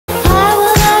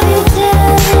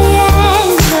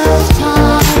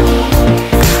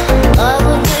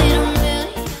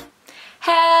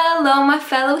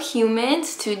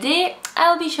humans, today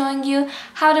I'll be showing you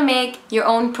how to make your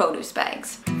own produce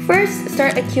bags. First,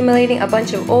 start accumulating a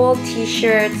bunch of old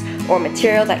t-shirts or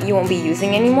material that you won't be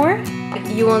using anymore.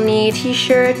 You will need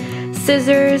t-shirt,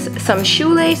 scissors, some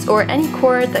shoelace or any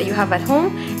cord that you have at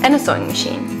home, and a sewing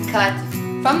machine. Cut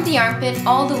from the armpit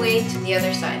all the way to the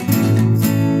other side.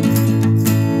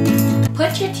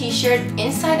 Put your t-shirt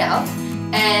inside out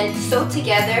and sew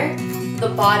together the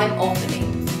bottom opening.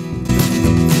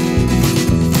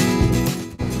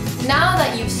 Now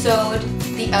that you've sewed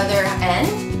the other end,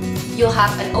 you'll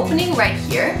have an opening right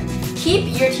here.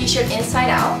 Keep your t-shirt inside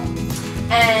out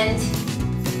and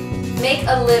make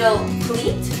a little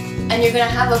pleat, and you're gonna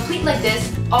have a pleat like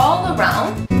this all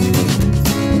around.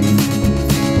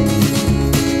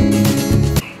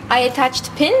 I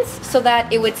attached pins so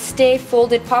that it would stay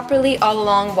folded properly all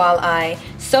along while I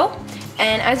sew.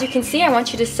 And as you can see, I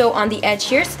want you to sew on the edge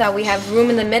here so that we have room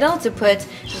in the middle to put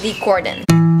the cord in.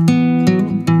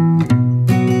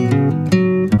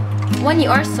 When you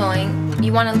are sewing,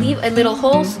 you want to leave a little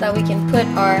hole so that we can put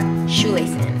our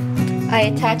shoelace in. I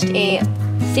attached a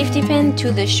safety pin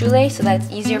to the shoelace so that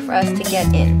it's easier for us to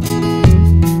get in.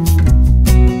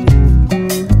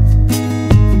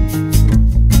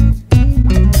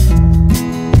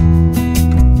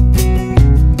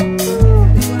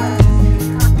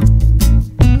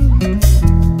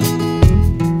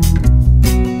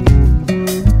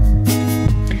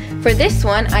 For this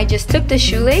one, I just took the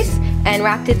shoelace and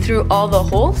wrapped it through all the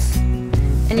holes.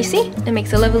 And you see, it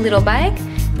makes a lovely little bag.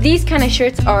 These kind of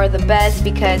shirts are the best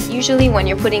because usually when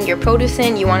you're putting your produce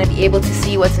in, you want to be able to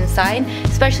see what's inside,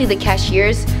 especially the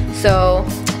cashiers. So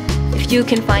if you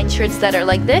can find shirts that are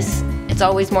like this, it's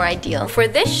always more ideal. For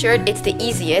this shirt, it's the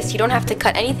easiest. You don't have to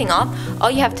cut anything off. All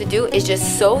you have to do is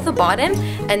just sew the bottom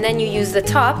and then you use the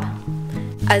top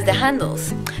as the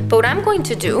handles. But what I'm going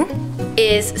to do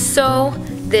is sew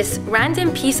this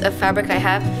random piece of fabric I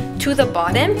have to the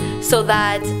bottom so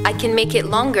that I can make it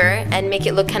longer and make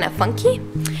it look kind of funky,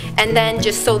 and then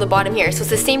just sew the bottom here. So it's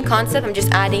the same concept, I'm just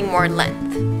adding more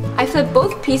length. I flip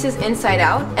both pieces inside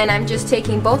out and I'm just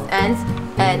taking both ends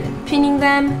and pinning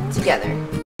them together.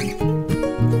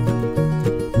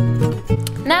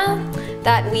 Now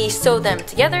that we sew them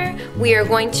together, we are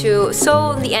going to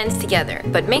sew the ends together,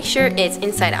 but make sure it's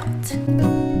inside out.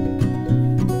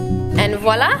 And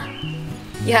voila!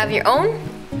 You have your own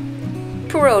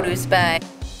produce bag.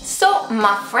 So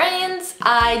my friends,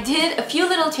 I did a few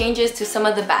little changes to some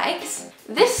of the bags.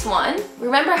 This one,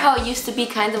 remember how it used to be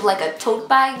kind of like a tote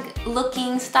bag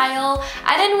looking style?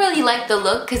 I didn't really like the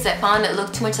look because I found it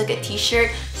looked too much like a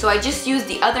t-shirt, so I just used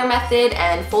the other method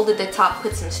and folded the top,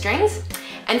 put some strings.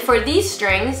 And for these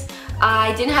strings,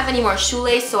 I didn't have any more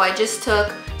shoelace, so I just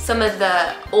took some of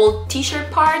the old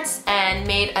t-shirt parts and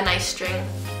made a nice string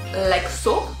like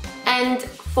so. And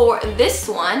for this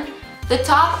one, the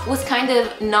top was kind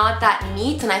of not that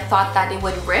neat and I thought that it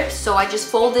would rip, so I just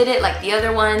folded it like the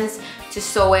other ones to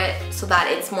sew it so that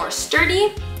it's more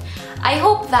sturdy. I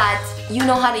hope that you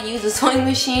know how to use a sewing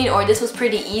machine or this was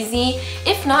pretty easy.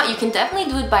 If not, you can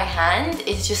definitely do it by hand.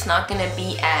 It's just not gonna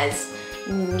be as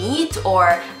neat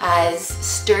or as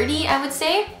sturdy, I would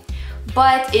say.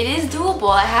 But it is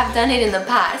doable. I have done it in the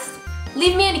past.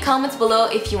 Leave me any comments below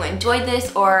if you enjoyed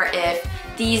this or if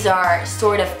these are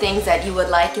sort of things that you would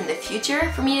like in the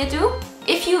future for me to do.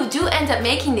 If you do end up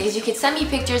making these, you can send me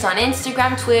pictures on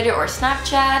Instagram, Twitter, or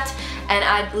Snapchat, and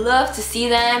I'd love to see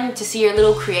them, to see your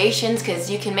little creations,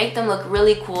 because you can make them look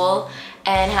really cool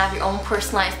and have your own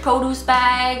personalized produce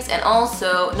bags and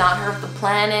also not hurt the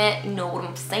planet, you know what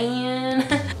I'm saying?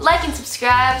 Like and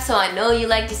subscribe so I know you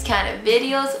like these kind of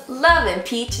videos. Love and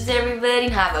peaches everybody,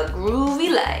 and have a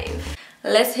groovy life.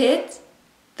 Let's hit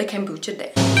the kombucha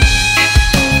day.